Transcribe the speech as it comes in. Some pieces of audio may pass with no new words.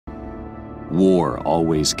War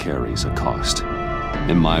always carries a cost,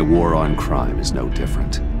 and my war on crime is no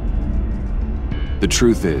different. The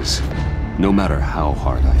truth is, no matter how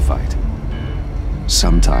hard I fight,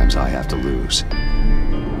 sometimes I have to lose.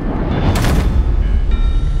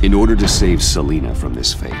 In order to save Selina from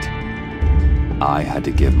this fate, I had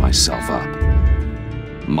to give myself up.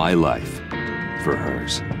 My life for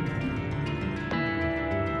hers.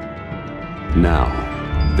 Now,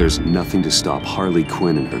 there's nothing to stop Harley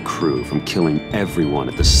Quinn and her crew from killing everyone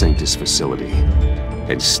at the Sanctus facility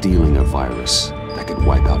and stealing a virus that could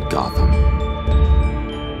wipe out Gotham.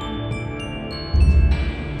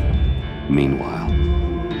 Meanwhile,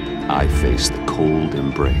 I face the cold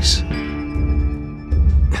embrace.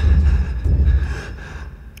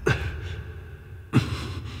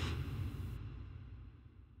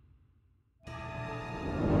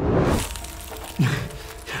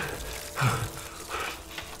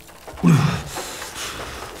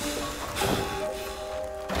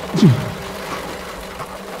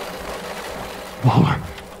 Waller.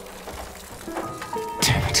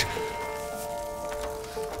 Damn it.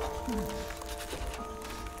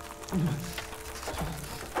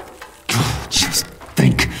 Just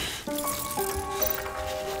think.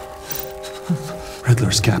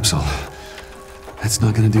 Riddler's capsule. That's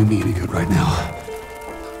not gonna do me any good right now.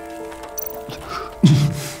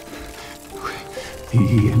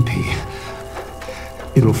 The EMP.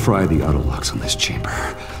 It'll fry the auto locks on this chamber.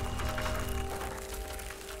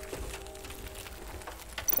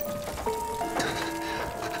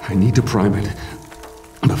 I need to prime it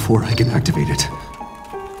before I can activate it.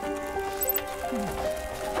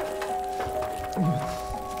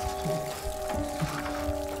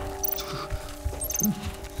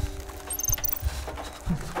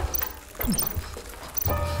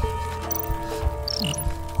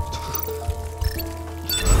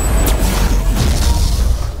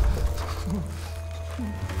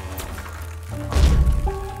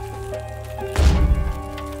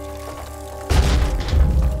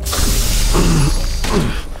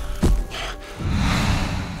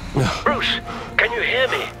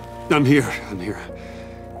 I'm here.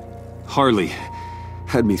 Harley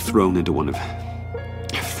had me thrown into one of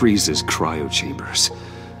Freeze's cryo chambers.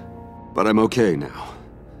 But I'm okay now.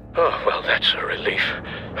 Oh, well, that's a relief.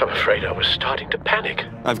 I'm afraid I was starting to panic.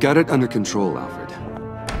 I've got it under control, Alfred.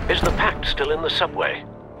 Is the Pact still in the subway?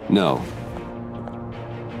 No.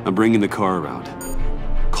 I'm bringing the car around.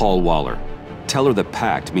 Call Waller. Tell her the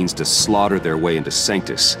Pact means to slaughter their way into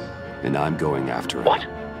Sanctus, and I'm going after it. What?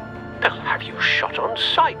 They'll have you shot on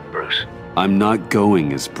sight, Bruce. I'm not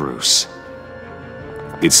going as Bruce.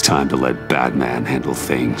 It's time to let Batman handle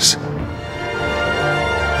things.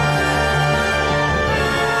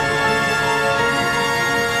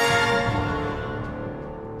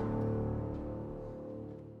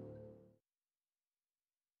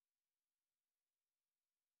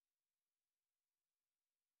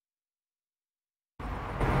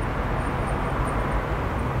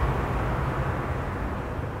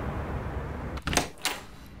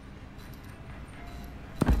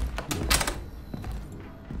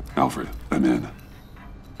 Alfred, I'm in.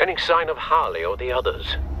 Any sign of Harley or the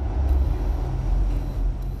others?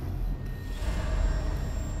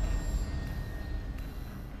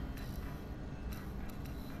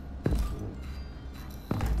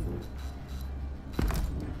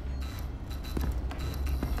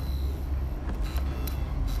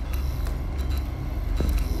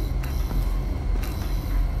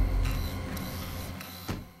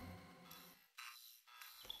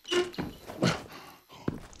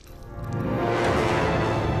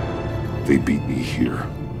 They beat me here.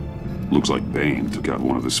 Looks like Bane took out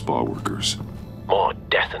one of the spa workers. More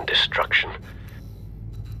death and destruction.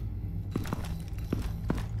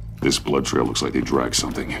 This blood trail looks like they dragged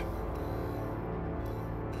something.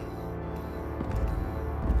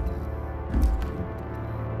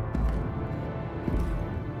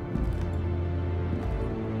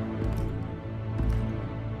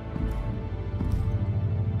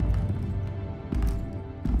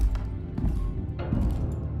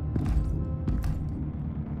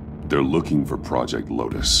 They're looking for Project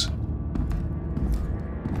Lotus.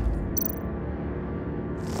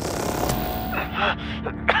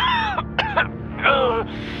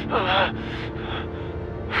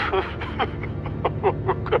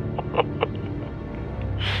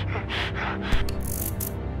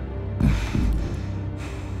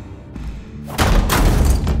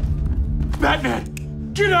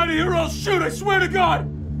 Batman! Get out of here or I'll shoot, I swear to God!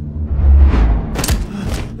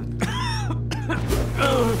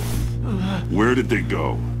 Where did they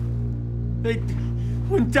go? They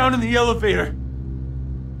went down in the elevator.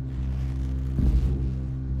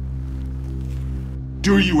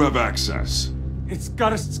 Do you have access? It's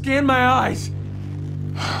gotta scan my eyes.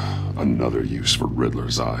 Another use for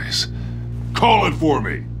Riddler's eyes. Call it for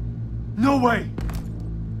me! No way!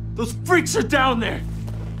 Those freaks are down there!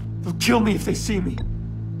 They'll kill me if they see me.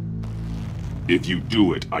 If you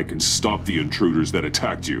do it, I can stop the intruders that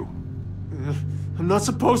attacked you. I'm not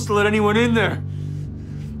supposed to let anyone in there.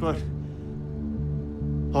 But...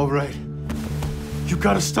 all right. You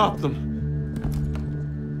gotta stop them.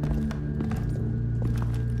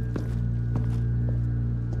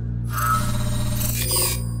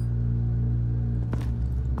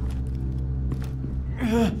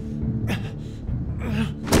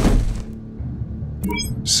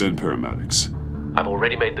 Send paramedics. I've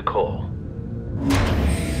already made the call.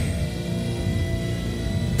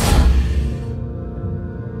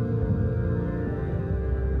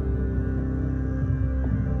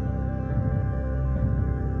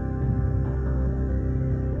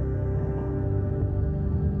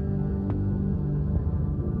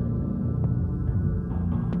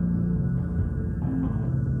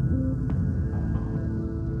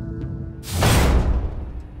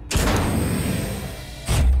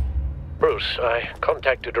 Bruce, I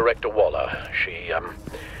contacted Director Waller. She,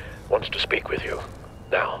 wants to speak with you.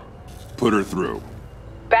 Now. Put her through.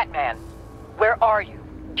 Batman, where are you?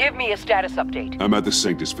 Give me a status update. I'm at the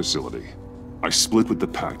Sanctus facility. I split with the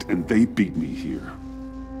Pact, and they beat me here.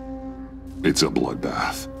 It's a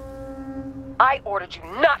bloodbath. I ordered you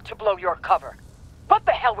not to blow your cover. What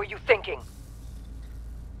the hell were you thinking?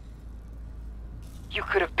 You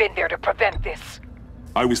could have been there to prevent this.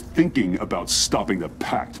 I was thinking about stopping the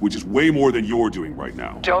Pact, which is way more than you're doing right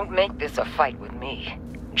now. Don't make this a fight with me.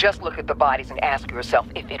 Just look at the bodies and ask yourself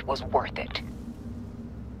if it was worth it.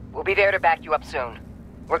 We'll be there to back you up soon.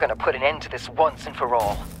 We're gonna put an end to this once and for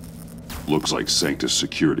all. Looks like Sanctus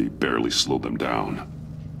security barely slowed them down.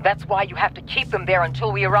 That's why you have to keep them there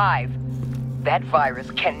until we arrive. That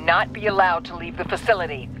virus cannot be allowed to leave the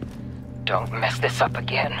facility. Don't mess this up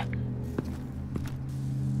again.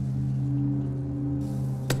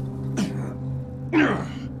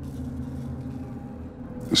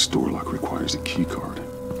 This door lock requires a keycard.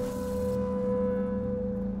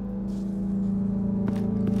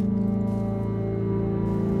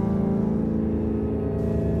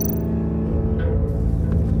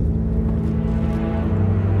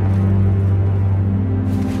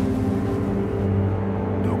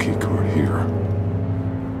 No keycard here.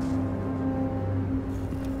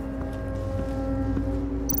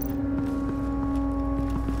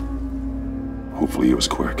 Hopefully it was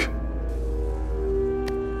quick.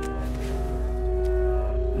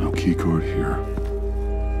 No keycard here.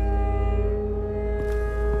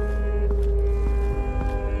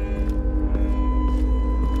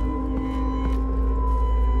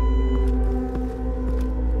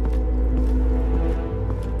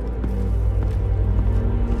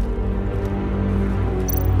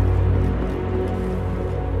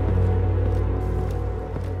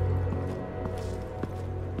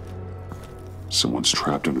 Someone's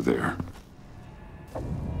trapped under there.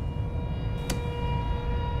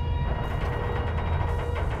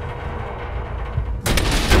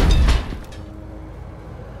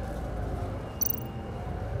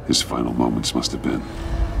 His final moments must have been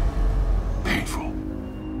painful,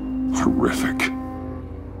 horrific.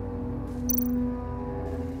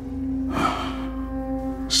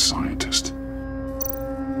 Scientist.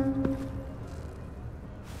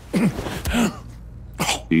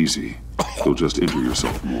 Easy. You'll just injure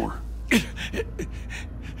yourself more.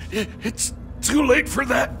 It's too late for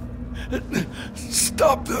that.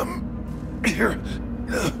 Stop them. Here.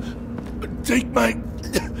 Take my...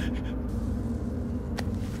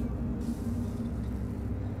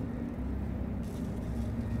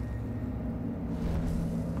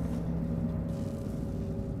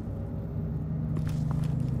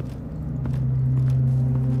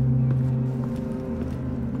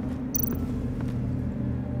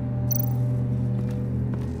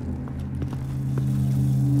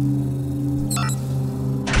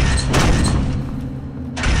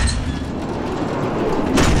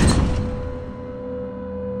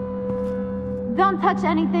 Don't touch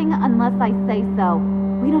anything unless I say so.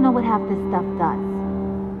 We don't know what half this stuff does.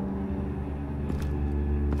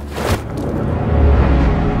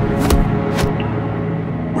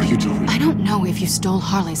 What are you doing? I don't know if you stole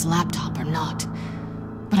Harley's laptop or not,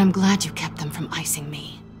 but I'm glad you kept them from icing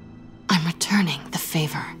me. I'm returning the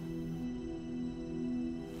favor.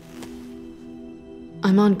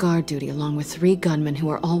 I'm on guard duty along with 3 gunmen who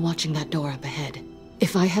are all watching that door up ahead.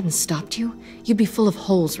 If I hadn't stopped you, you'd be full of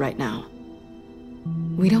holes right now.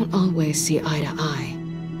 We don't always see eye to eye,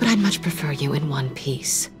 but I'd much prefer you in one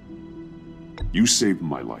piece. You saved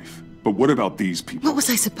my life. But what about these people? What was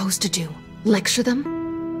I supposed to do? Lecture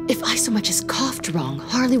them? If I so much as coughed wrong,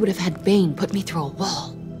 Harley would have had Bane put me through a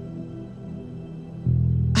wall.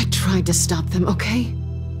 I tried to stop them, okay?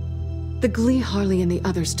 The glee Harley and the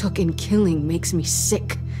others took in killing makes me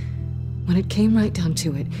sick. When it came right down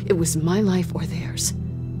to it, it was my life or theirs.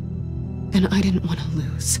 And I didn't want to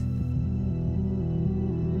lose.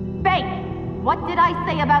 Bane, what did I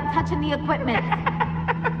say about touching the equipment?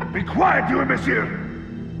 Be quiet, you imbecile!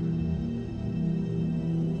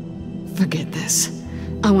 Forget this.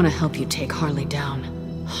 I want to help you take Harley down.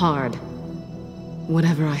 Hard.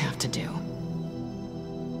 Whatever I have to do.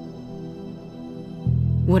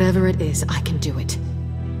 Whatever it is, I can do it.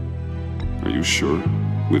 Are you sure?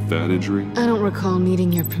 With that injury? I don't recall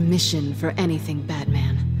needing your permission for anything,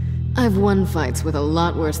 Batman. I've won fights with a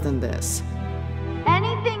lot worse than this.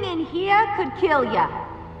 Anything in here could kill ya.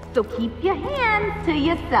 So keep your hands to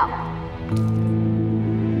yourself.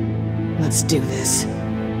 Let's do this.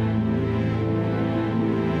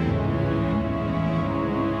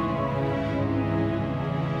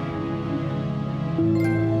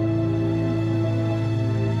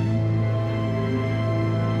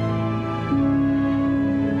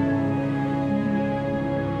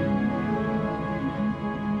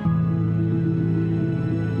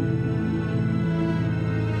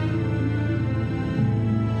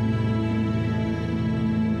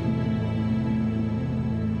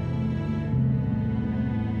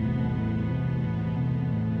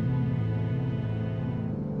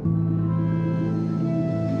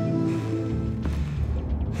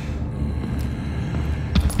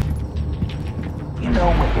 You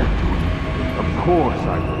know what you're doing. Of course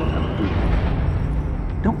I know what I'm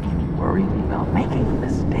doing. Don't you worry about making a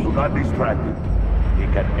mistake. Do not distract him. He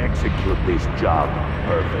can execute this job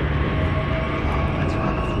perfectly. That's what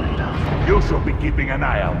I'm afraid of. You should be keeping an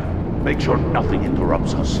eye out. Make sure nothing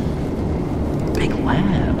interrupts us. Big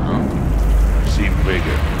lab, huh? Seem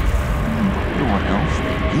bigger. Everyone else,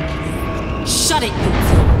 they leak. Shut it, you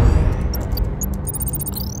two!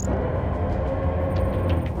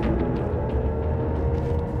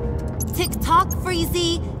 Tick-tock,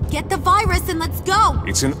 Freezy! Get the virus and let's go!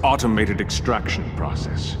 It's an automated extraction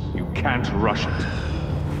process. You can't rush it.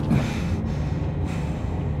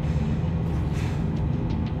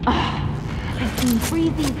 I've seen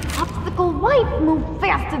Freezy's obstacle wife move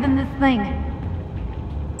faster than this thing.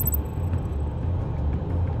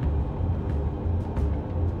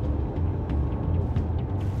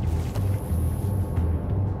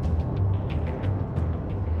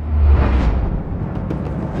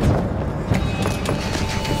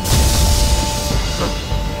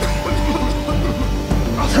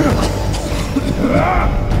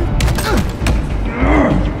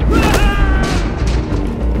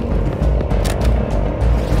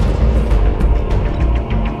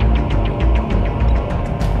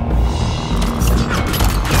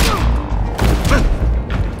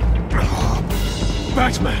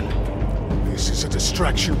 Batman! This is a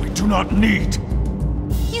distraction we do not need.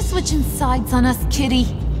 You switching sides on us, kitty?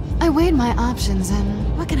 I weighed my options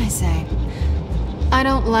and what can I say? I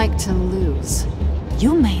don't like to lose.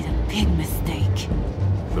 You made a big mistake.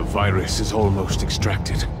 The virus is almost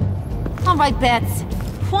extracted. All right, Bats.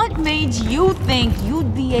 What made you think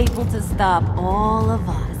you'd be able to stop all of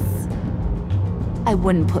us? I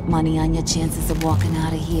wouldn't put money on your chances of walking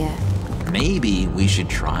out of here. Maybe we should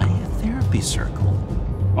try a therapy circle.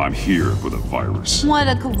 I'm here for the virus. What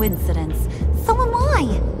a coincidence. So am I.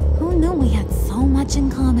 Who knew we had so much in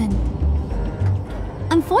common?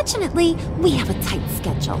 Unfortunately, we have a tight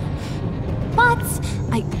schedule. But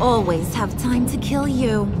I always have time to kill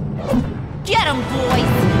you. Get 'em,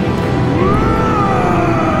 boys!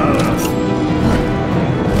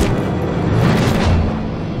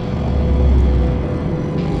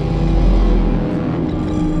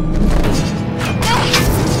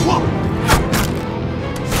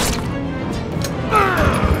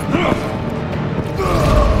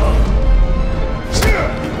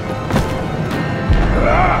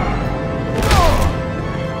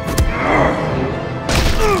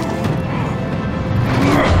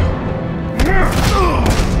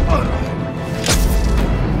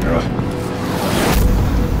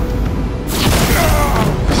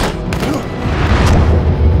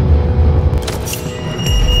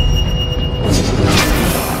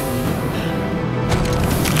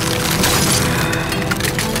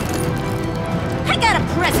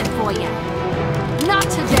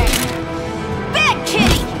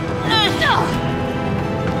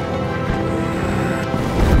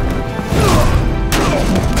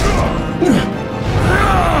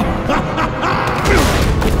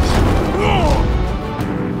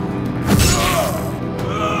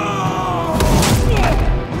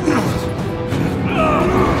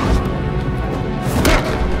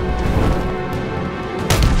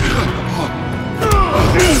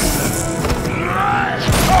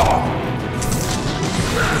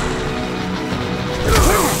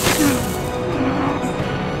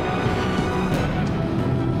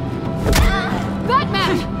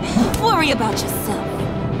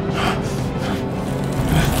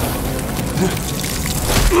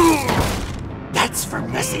 for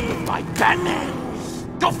messing with my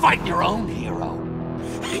Batman. Go fight your own hero.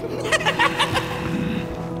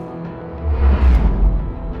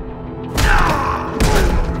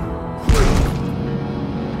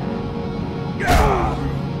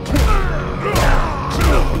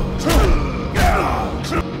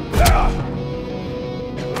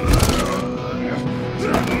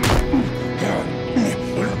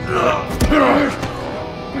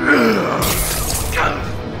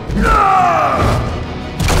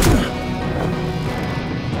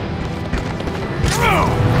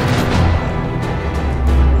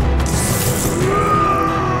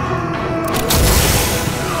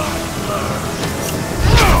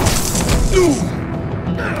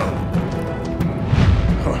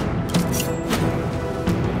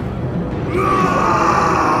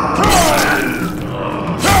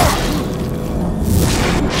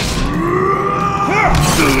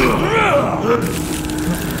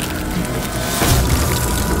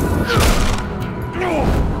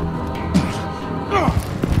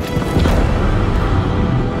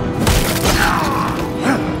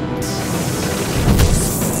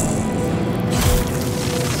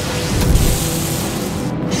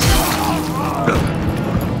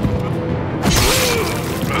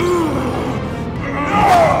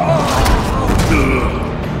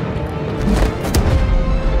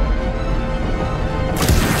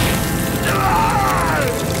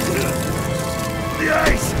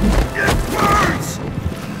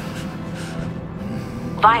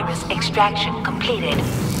 Virus extraction completed.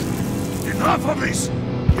 Enough of this!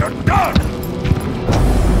 You're done!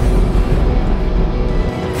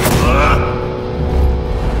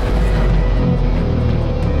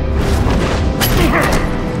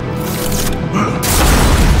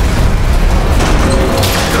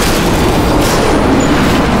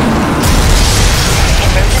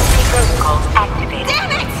 Emergency protocols activated.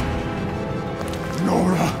 Damn it!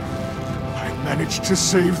 Nora, I managed to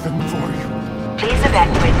save them for you. Please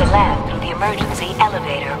evacuate the lab through the emergency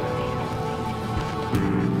elevator.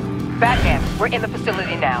 Batman, we're in the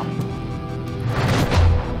facility now.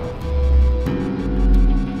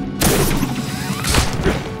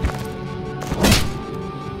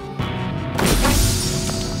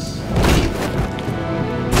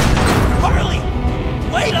 Harley!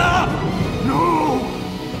 Wait up! No!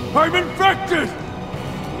 I'm infected!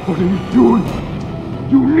 What are you doing?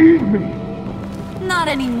 You need me! Not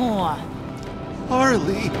anymore.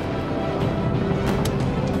 Harley!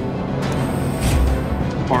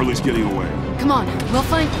 Harley's getting away. Come on, we'll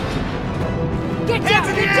find... Get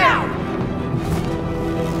down! Get down!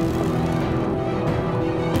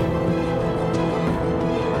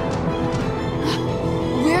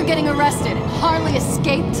 We're getting arrested. Harley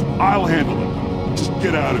escaped. I'll handle it. Just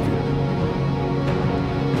get out of here.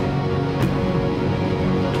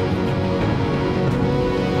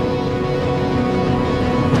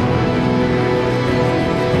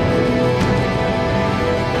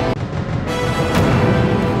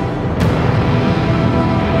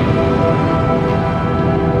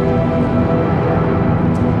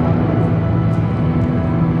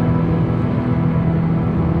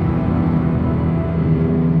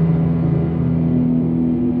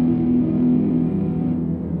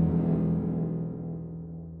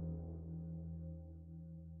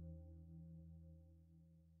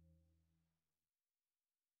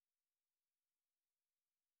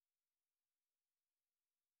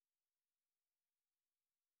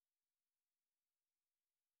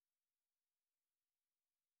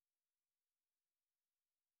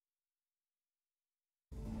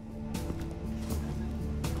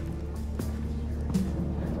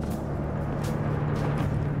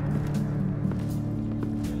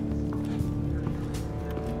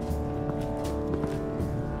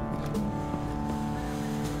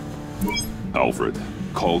 Alfred,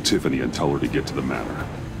 call Tiffany and tell her to get to the manor.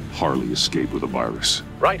 Harley escaped with a virus.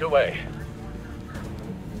 Right away.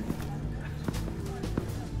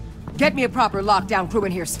 Get me a proper lockdown crew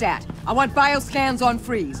in here, stat. I want bioscans on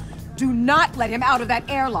freeze. Do not let him out of that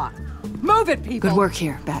airlock. Move it, people! Good work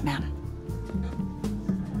here, Batman.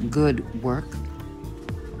 Good work?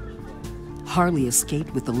 Harley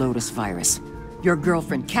escaped with the Lotus virus. Your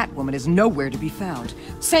girlfriend Catwoman is nowhere to be found.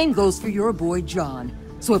 Same goes for your boy John.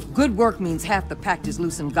 So if good work means half the pact is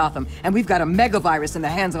loose in Gotham, and we've got a megavirus in the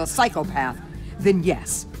hands of a psychopath, then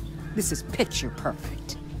yes, this is picture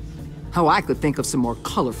perfect. How I could think of some more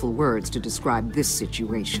colorful words to describe this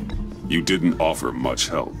situation. You didn't offer much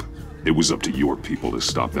help. It was up to your people to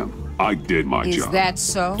stop them. I did my job. Is that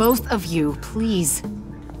so? Both of you, please.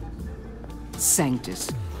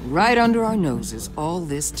 Sanctus, right under our noses all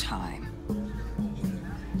this time.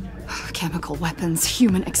 Chemical weapons,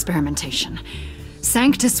 human experimentation.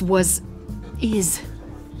 Sanctus is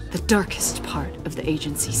the darkest part of the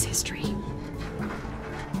agency's history.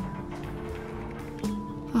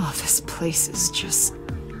 Oh, this place is just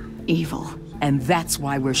evil. And that's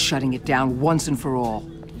why we're shutting it down once and for all.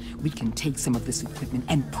 We can take some of this equipment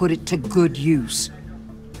and put it to good use.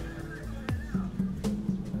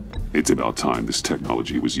 It's about time this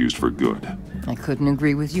technology was used for good. I couldn't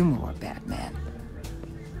agree with you more, Batman.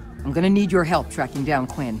 I'm gonna need your help tracking down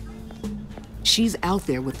Quinn. She's out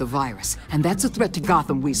there with the virus, and that's a threat to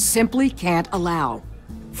Gotham we simply can't allow.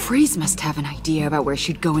 Freeze must have an idea about where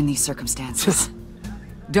she'd go in these circumstances.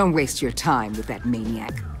 Don't waste your time with that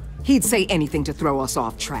maniac. He'd say anything to throw us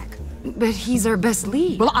off track. But he's our best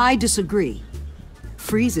lead. Well, I disagree.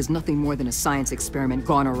 Freeze is nothing more than a science experiment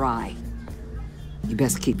gone awry. You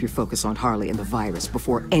best keep your focus on Harley and the virus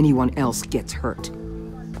before anyone else gets hurt.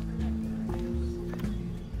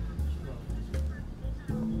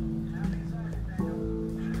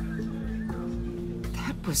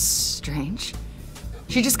 That was strange.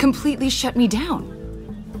 She just completely shut me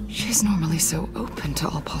down. She's normally so open to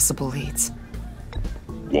all possible leads.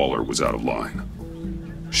 Waller was out of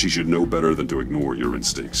line. She should know better than to ignore your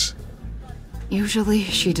instincts. Usually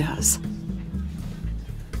she does.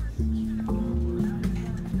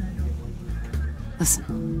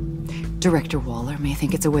 Listen, Director Waller may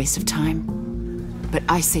think it's a waste of time, but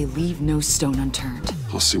I say leave no stone unturned.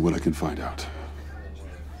 I'll see what I can find out.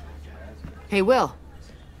 Hey, Will.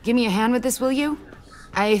 Give me a hand with this, will you?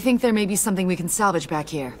 I think there may be something we can salvage back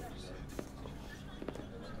here.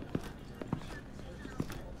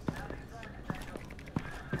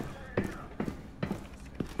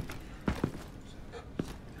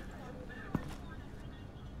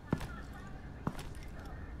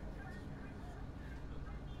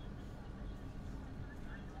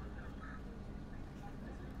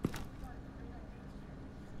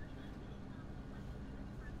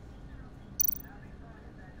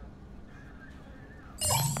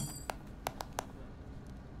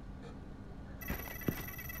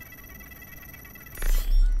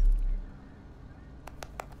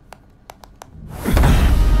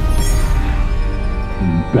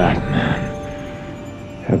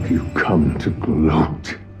 Batman, have you come to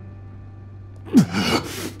gloat?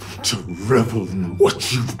 To revel in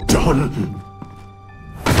what you've done?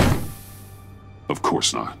 Of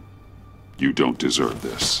course not. You don't deserve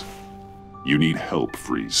this. You need help,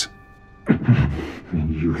 Freeze.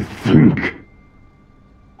 You think?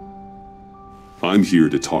 I'm here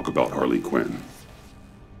to talk about Harley Quinn.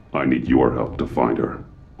 I need your help to find her.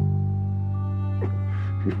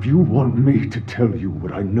 If you want me to tell you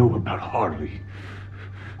what I know about Harley,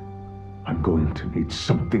 I'm going to need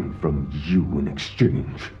something from you in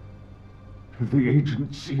exchange. The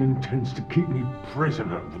agency intends to keep me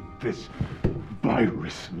prisoner with this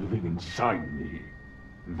virus living inside me.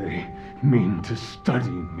 They mean to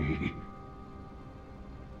study me.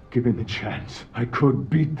 Given the chance, I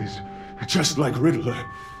could beat this, just like Riddler.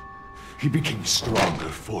 He became stronger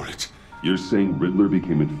for it. You're saying Riddler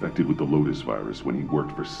became infected with the Lotus virus when he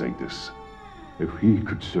worked for Sanctus? If he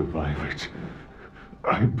could survive it,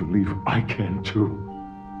 I believe I can too.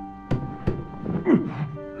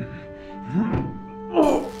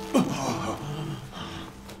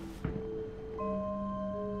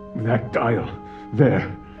 That dial,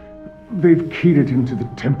 there. They've keyed it into the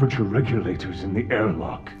temperature regulators in the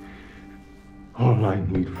airlock. All I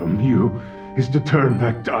need from you is to turn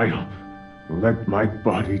that dial. Let my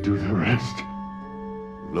body do the rest.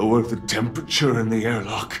 Lower the temperature in the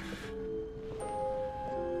airlock.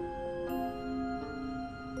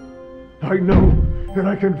 I know that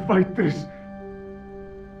I can fight this.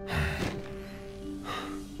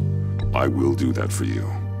 I will do that for you.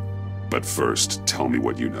 But first, tell me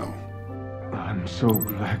what you know. I'm so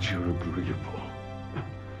glad you're agreeable.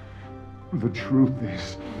 The truth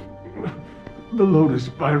is, the Lotus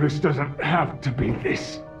virus doesn't have to be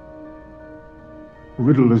this.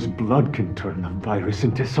 Riddler's blood can turn the virus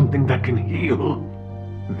into something that can heal.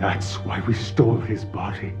 That's why we stole his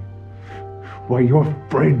body. Why your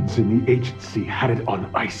friends in the agency had it on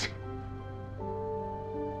ice.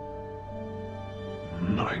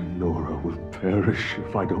 My Nora will perish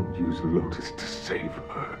if I don't use Lotus to save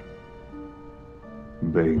her.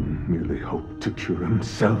 Bane merely hoped to cure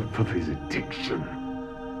himself of his addiction.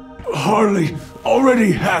 Harley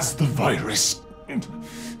already has the virus.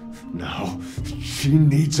 Now, she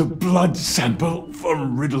needs a blood sample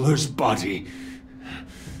from Riddler's body.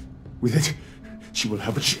 With it, she will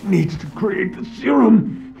have what she needs to create the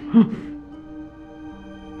serum.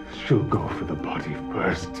 She'll go for the body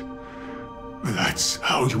first. That's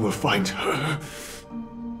how you will find her.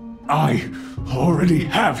 I already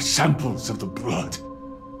have samples of the blood.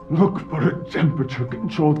 Look for a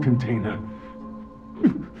temperature-controlled container.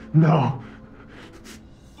 Now,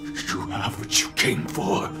 you have what you came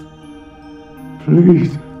for.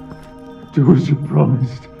 Please, do as you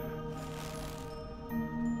promised.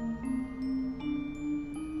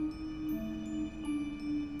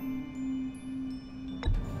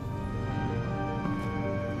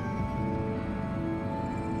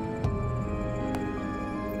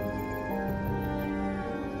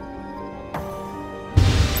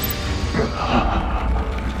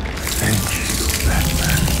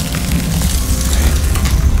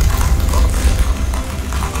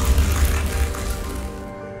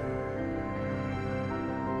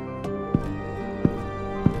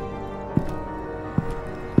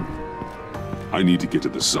 I need to get to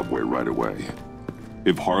the subway right away.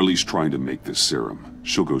 If Harley's trying to make this serum,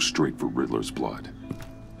 she'll go straight for Riddler's blood.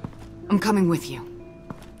 I'm coming with you.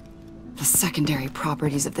 The secondary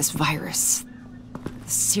properties of this virus. The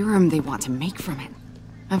serum they want to make from it.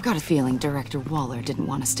 I've got a feeling Director Waller didn't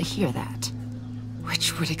want us to hear that.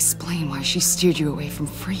 Which would explain why she steered you away from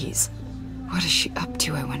Freeze. What is she up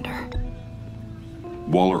to, I wonder?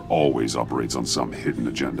 Waller always operates on some hidden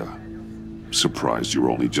agenda. Surprised you were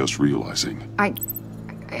only just realizing. I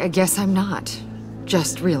guess I'm not.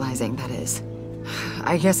 Just realizing, that is.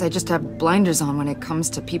 I guess I just have blinders on when it comes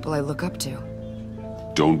to people I look up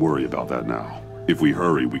to. Don't worry about that now. If we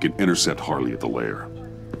hurry, we can intercept Harley at the lair.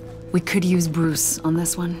 We could use Bruce on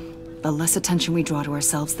this one. The less attention we draw to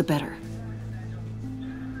ourselves, the better.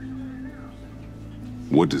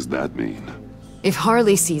 What does that mean? If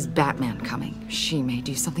Harley sees Batman coming, she may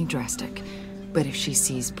do something drastic. But if she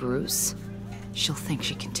sees Bruce, she'll think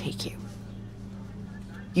she can take you.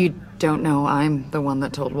 You don't know I'm the one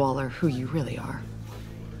that told Waller who you really are.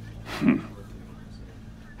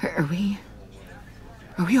 Are we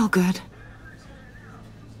all good?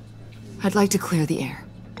 I'd like to clear the air.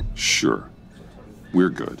 Sure. We're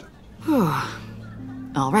good.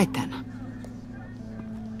 All right then.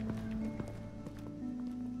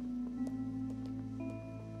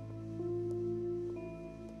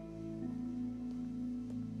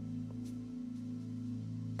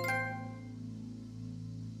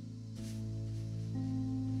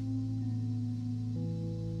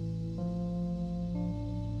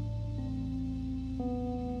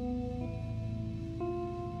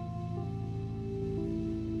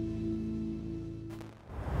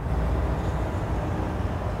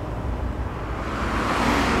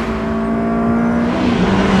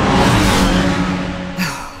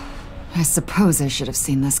 I suppose I should have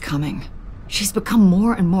seen this coming. She's become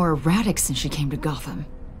more and more erratic since she came to Gotham.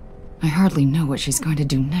 I hardly know what she's going to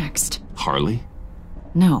do next. Harley?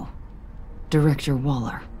 No. Director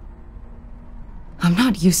Waller. I'm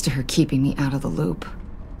not used to her keeping me out of the loop.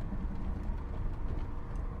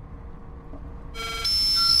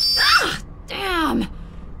 Ah! Damn!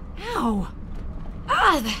 Ow!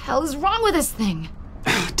 Ah, the hell is wrong with this thing?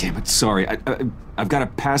 Damn it, sorry. I've got a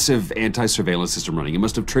passive anti-surveillance system running. It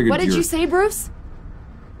must have triggered What did you say, Bruce?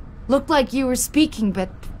 Looked like you were speaking, but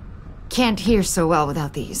can't hear so well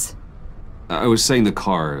without these. I was saying the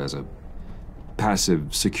car as a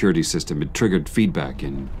passive security system. It triggered feedback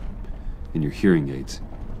in your hearing aids.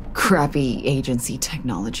 Crappy agency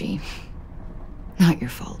technology. Not your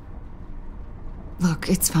fault. Look,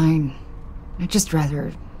 it's fine. I'd just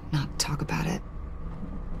rather not talk about it.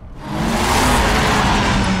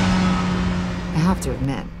 I have to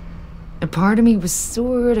admit, a part of me was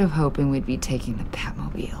sort of hoping we'd be taking the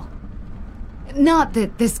Batmobile. Not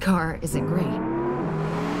that this car isn't great,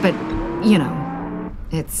 but, you know,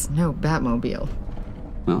 it's no Batmobile.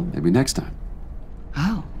 Well, maybe next time.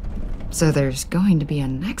 Oh, so there's going to be a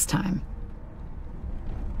next time.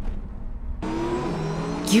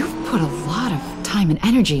 You've put a lot of time and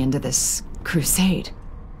energy into this crusade.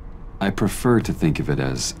 I prefer to think of it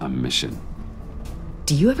as a mission.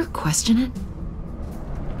 Do you ever question it?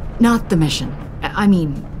 Not the mission. I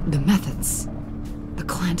mean, the methods. The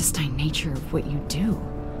clandestine nature of what you do.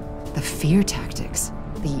 The fear tactics.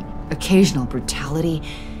 The occasional brutality.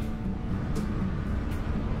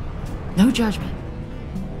 No judgment.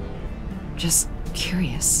 Just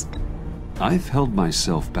curious. I've held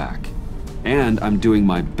myself back. And I'm doing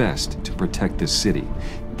my best to protect this city.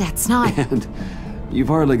 That's not... And you've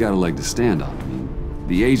hardly got a leg to stand on. I mean,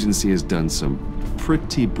 the agency has done some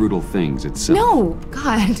pretty brutal things itself. No!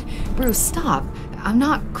 God, Bruce, stop. I'm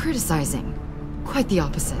not criticizing. Quite the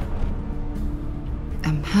opposite.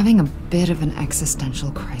 I'm having a bit of an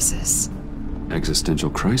existential crisis.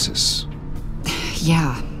 Existential crisis?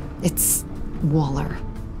 Yeah, it's Waller.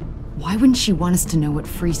 Why wouldn't she want us to know what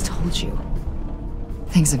Freeze told you?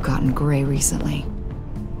 Things have gotten gray recently.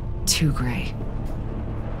 Too gray.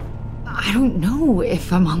 I don't know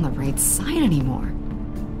if I'm on the right side anymore.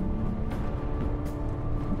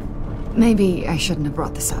 Maybe I shouldn't have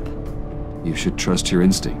brought this up. You should trust your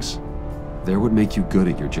instincts. They're what make you good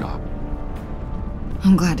at your job.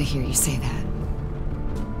 I'm glad to hear you say that.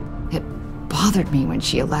 It bothered me when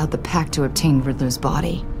she allowed the Pack to obtain Riddler's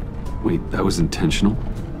body. Wait, that was intentional?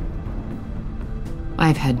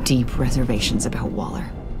 I've had deep reservations about Waller.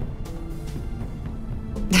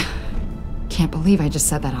 Can't believe I just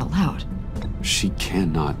said that out loud. She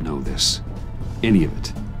cannot know this. Any of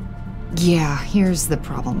it. Yeah, here's the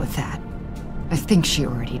problem with that. I think she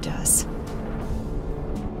already does.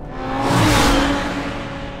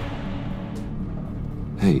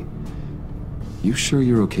 Hey, you sure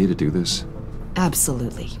you're okay to do this?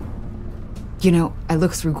 Absolutely. You know, I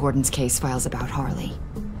looked through Gordon's case files about Harley.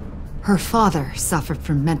 Her father suffered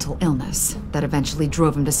from mental illness that eventually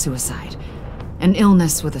drove him to suicide. An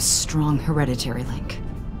illness with a strong hereditary link.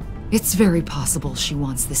 It's very possible she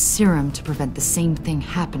wants the serum to prevent the same thing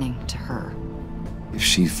happening to her. If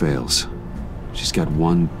she fails, she's got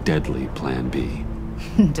one deadly plan B.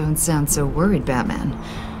 Don't sound so worried, Batman.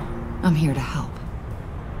 I'm here to help.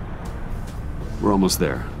 We're almost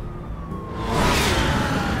there.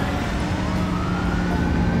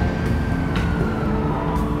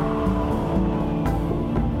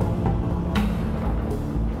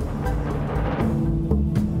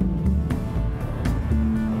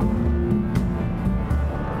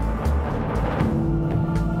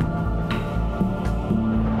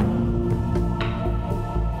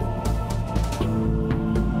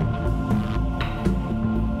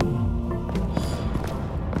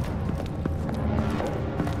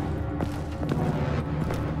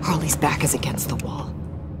 Harley's back is against the wall.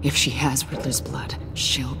 If she has Riddler's blood,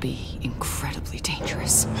 she'll be incredibly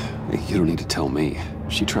dangerous. You don't need to tell me.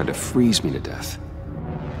 She tried to freeze me to death.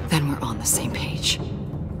 Then we're on the same page.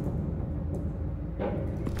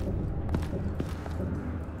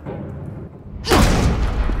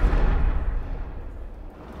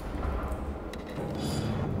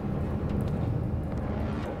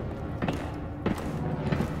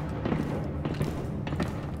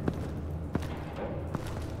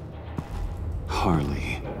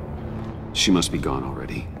 Harley. She must be gone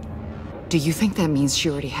already. Do you think that means she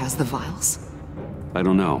already has the vials? I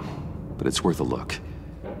don't know, but it's worth a look.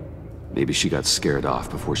 Maybe she got scared off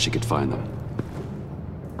before she could find them.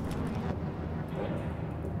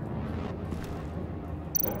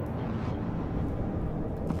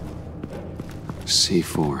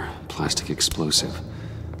 C4, plastic explosive.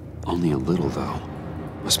 Only a little, though.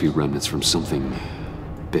 Must be remnants from something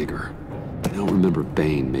bigger. I don't remember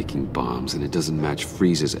Bane making bombs, and it doesn't match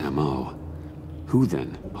Freeze's MO. Who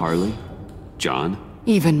then? Harley? John?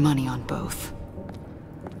 Even money on both.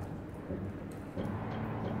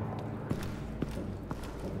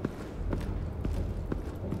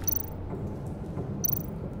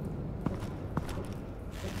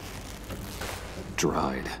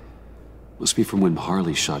 Dried. Must be from when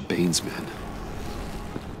Harley shot Bane's men.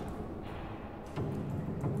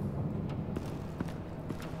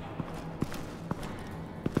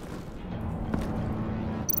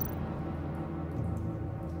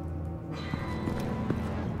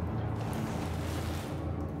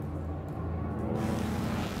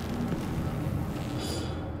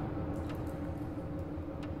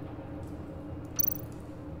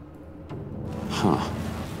 Huh.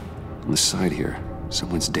 On the side here,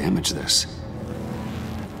 someone's damaged this.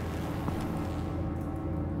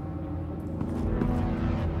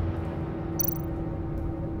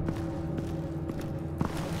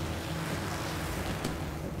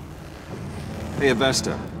 Hey,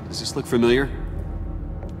 Avesta. Does this look familiar?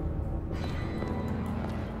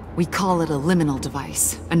 We call it a liminal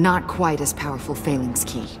device, a not quite as powerful phalanx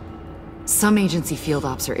key. Some agency field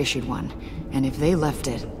ops are issued one, and if they left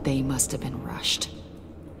it, they must have been rushed.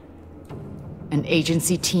 An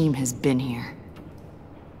agency team has been here.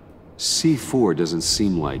 C4 doesn't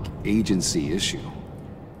seem like agency issue.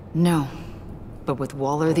 No, but with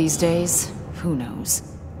Waller these days, who knows?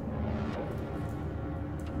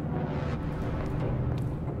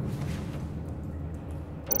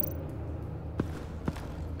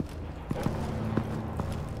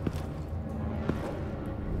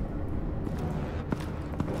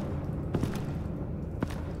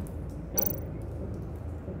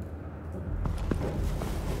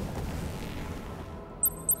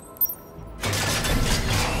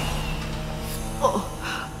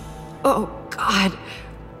 Oh, God.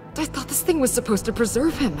 I thought this thing was supposed to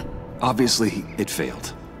preserve him. Obviously, it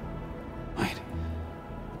failed. Wait.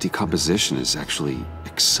 Decomposition is actually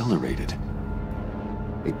accelerated.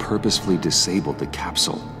 They purposefully disabled the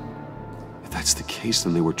capsule. If that's the case,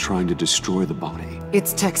 then they were trying to destroy the body.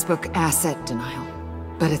 It's textbook asset denial,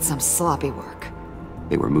 but it's some sloppy work.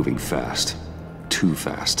 They were moving fast. Too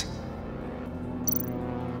fast.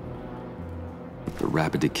 The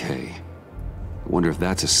rapid decay. I wonder if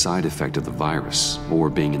that's a side effect of the virus, or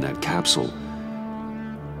being in that capsule,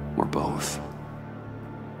 or both.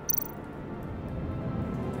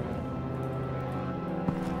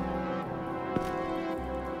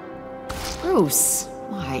 Bruce,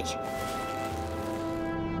 why?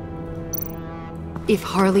 If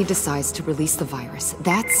Harley decides to release the virus,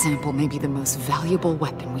 that sample may be the most valuable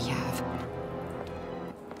weapon we have.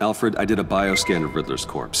 Alfred, I did a bioscan of Riddler's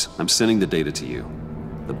corpse. I'm sending the data to you.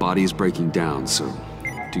 The body is breaking down, so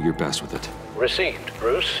do your best with it. Received,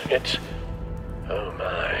 Bruce. It's... oh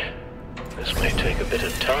my. This may take a bit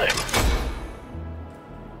of time.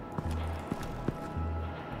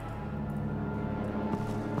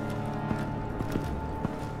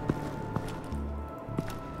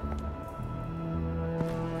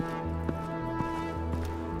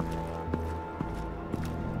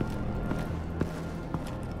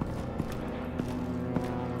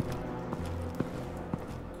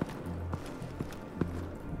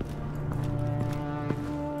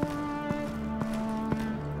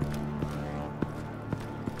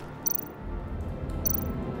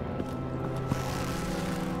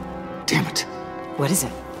 Damn it. What is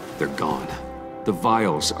it? They're gone. The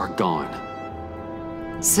vials are gone.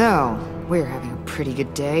 So, we're having a pretty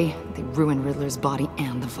good day. They ruined Riddler's body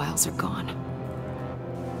and the vials are gone.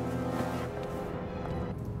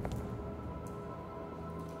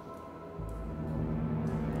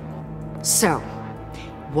 So,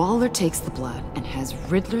 Waller takes the blood and has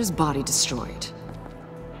Riddler's body destroyed.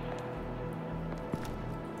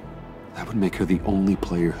 That would make her the only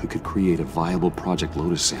player who could create a viable Project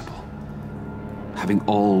Lotus sample. Having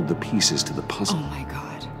all the pieces to the puzzle. Oh my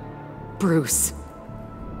god. Bruce.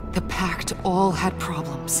 The Pact all had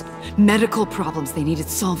problems. Medical problems they needed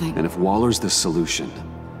solving. And if Waller's the solution,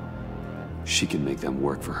 she can make them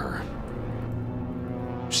work for her.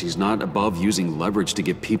 She's not above using leverage to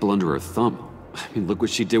get people under her thumb. I mean, look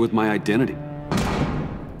what she did with my identity.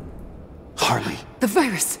 Harley. The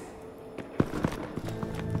virus!